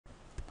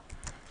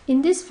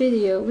In this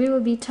video, we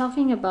will be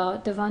talking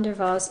about the van der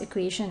Waals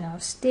equation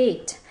of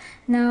state.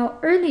 Now,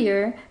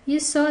 earlier, you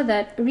saw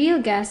that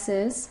real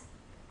gases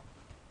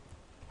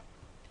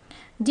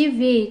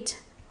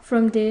deviate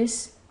from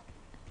this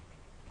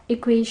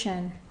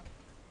equation.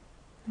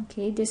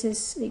 Okay, this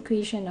is the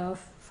equation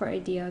for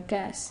ideal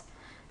gas.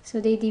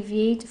 So they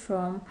deviate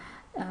from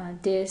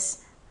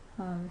this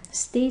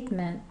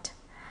statement.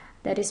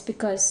 That is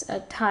because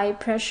at high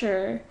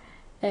pressure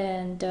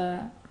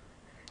and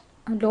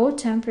low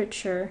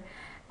temperature,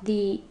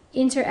 the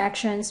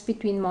interactions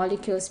between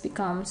molecules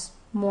becomes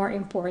more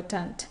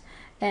important,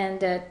 and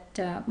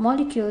that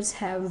molecules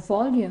have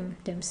volume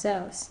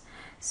themselves.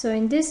 So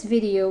in this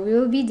video, we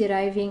will be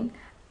deriving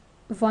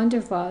van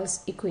der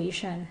Waals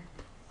equation,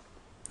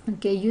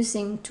 okay,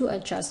 using two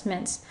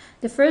adjustments.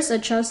 The first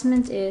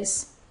adjustment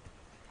is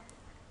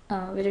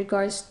with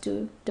regards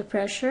to the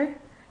pressure,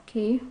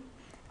 okay,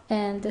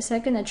 and the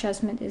second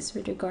adjustment is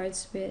with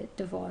regards with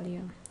the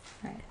volume,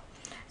 right?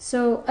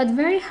 So at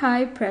very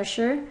high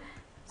pressure,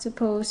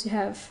 suppose you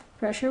have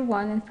pressure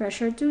 1 and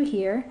pressure 2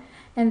 here,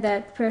 and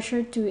that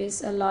pressure 2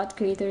 is a lot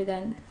greater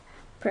than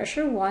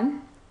pressure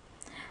 1,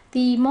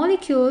 the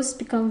molecules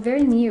become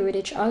very near with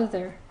each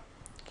other,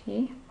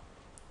 okay?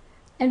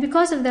 And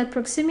because of that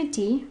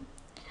proximity,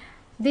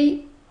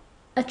 they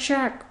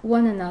attract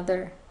one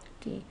another,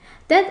 okay?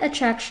 That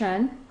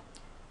attraction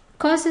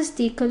causes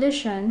the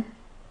collision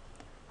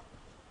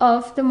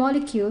of the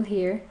molecule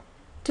here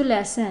to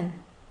lessen,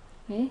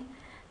 okay?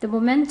 The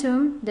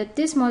momentum that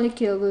this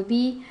molecule will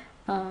be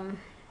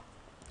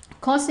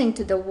causing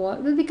to the wall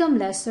will become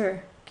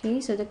lesser,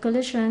 okay? So the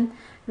collision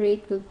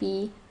rate will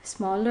be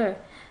smaller.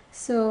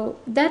 So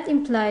that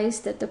implies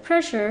that the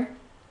pressure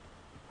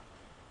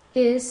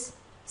is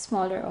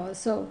smaller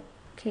also,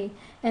 okay?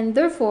 And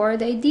therefore,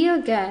 the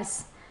ideal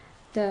gas,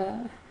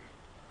 the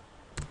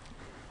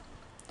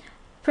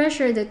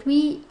pressure that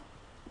we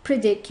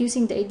predict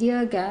using the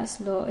ideal gas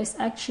law is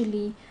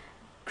actually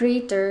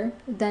greater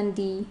than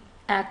the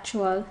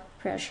actual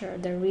pressure,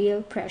 the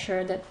real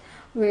pressure that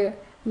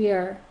we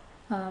are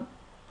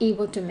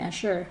able to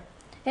measure.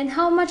 And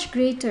how much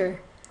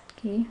greater?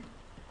 Okay.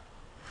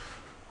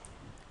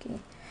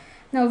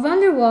 Now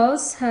van der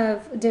Waals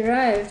have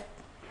derived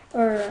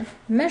or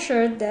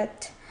measured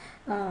that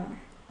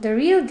the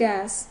real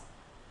gas,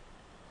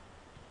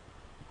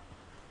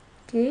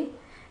 okay,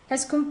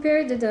 as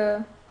compared to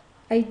the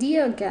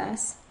ideal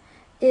gas,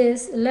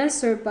 is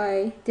lesser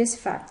by this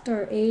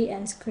factor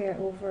an square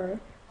over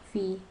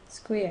v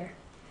square,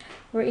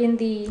 wherein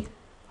the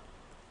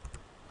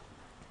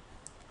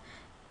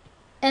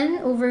n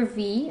over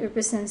v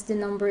represents the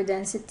number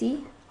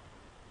density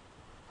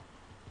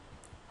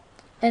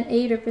and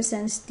a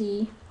represents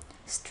the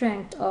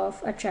strength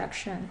of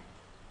attraction,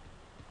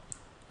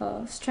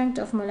 strength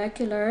of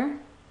molecular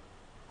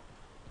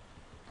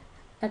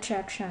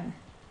attraction.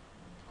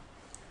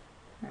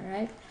 All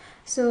right,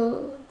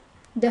 so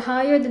the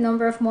higher the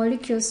number of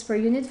molecules per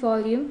unit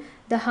volume,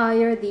 the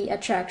higher the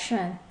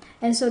attraction.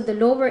 And so the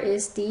lower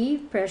is the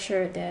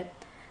pressure that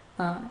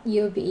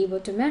you'll be able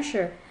to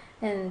measure.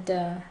 And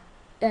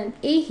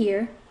A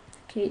here,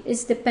 okay,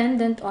 is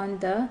dependent on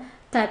the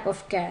type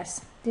of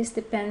gas. This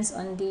depends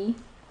on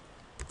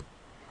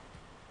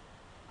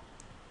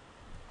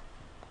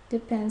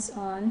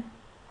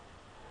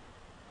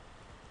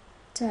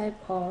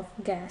type of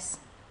gas.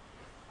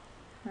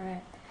 All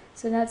right,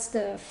 so that's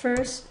the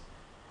first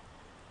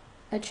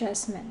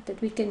adjustment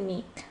that we can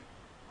make.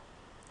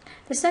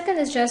 The second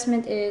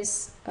adjustment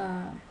is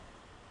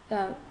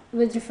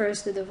with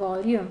refers to the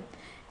volume,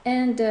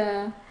 and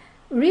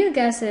real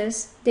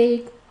gases,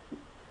 they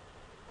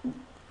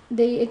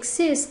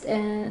exist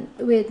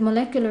with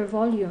molecular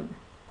volume,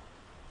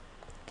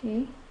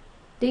 okay?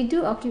 They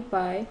do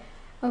occupy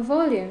a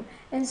volume,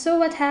 and so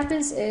what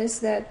happens is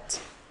that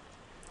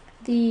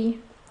the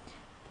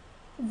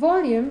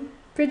volume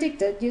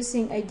predicted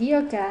using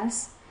ideal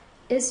gas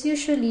is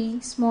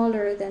usually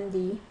smaller than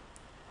the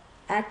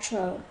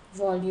actual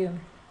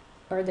volume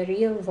or the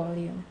real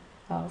volume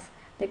of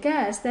the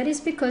gas. That is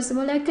because the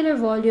molecular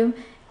volume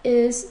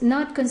is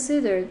not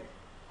considered,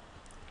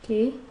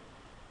 okay,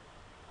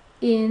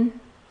 in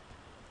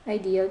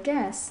ideal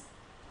gas.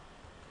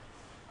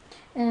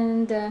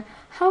 And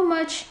how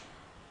much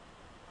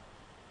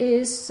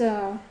is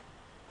the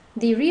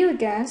real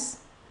gas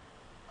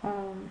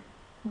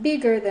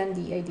bigger than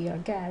the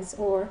ideal gas,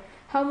 or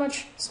how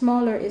much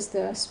smaller is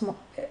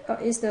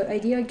the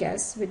ideal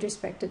gas with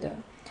respect to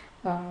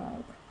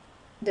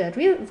the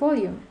real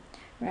volume,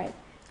 right?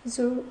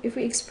 So if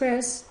we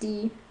express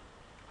the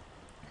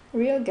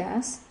real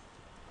gas,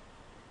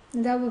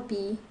 that would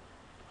be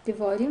the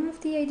volume of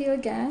the ideal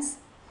gas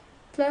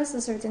plus a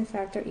certain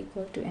factor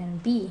equal to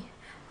NB,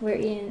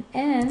 wherein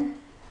N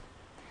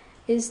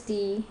is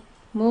the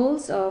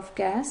moles of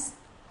gas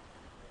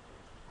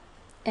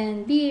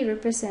and B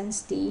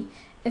represents the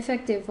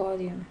effective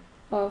volume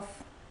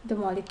of the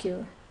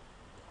molecule,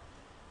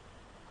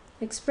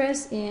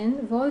 expressed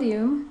in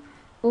volume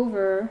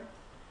over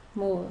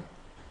mole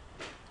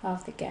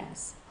of the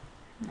gas,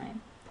 right?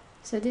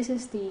 So this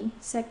is the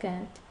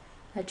second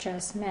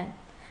adjustment.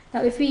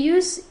 Now if we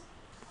use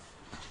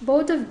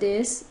both of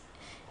this,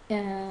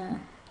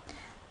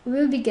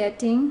 we'll be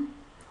getting,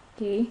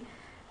 okay,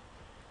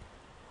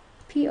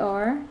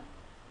 PR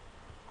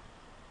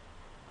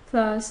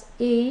plus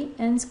a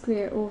n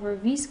square over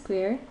v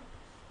square,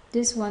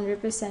 this one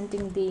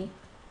representing the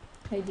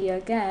ideal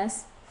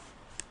gas,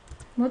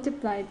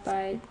 multiplied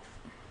by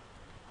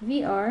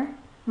VR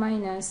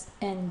minus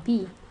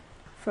NB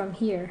from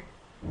here.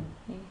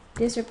 Okay.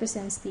 This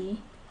represents the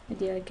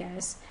ideal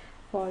gas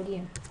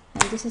volume,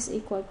 and this is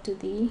equal to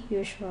the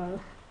usual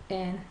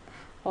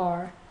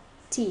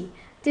nRT.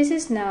 This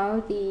is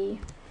now the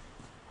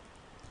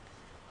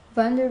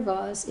van der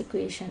Waals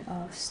equation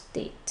of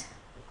state.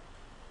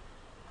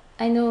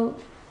 I know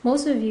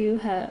most of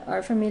you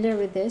are familiar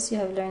with this. You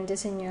have learned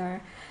this in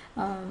your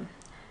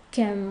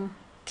Chem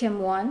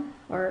 1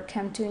 or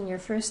Chem 2 in your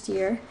first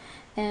year,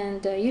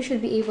 and you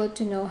should be able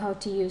to know how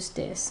to use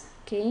this,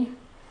 okay,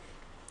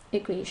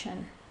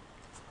 equation.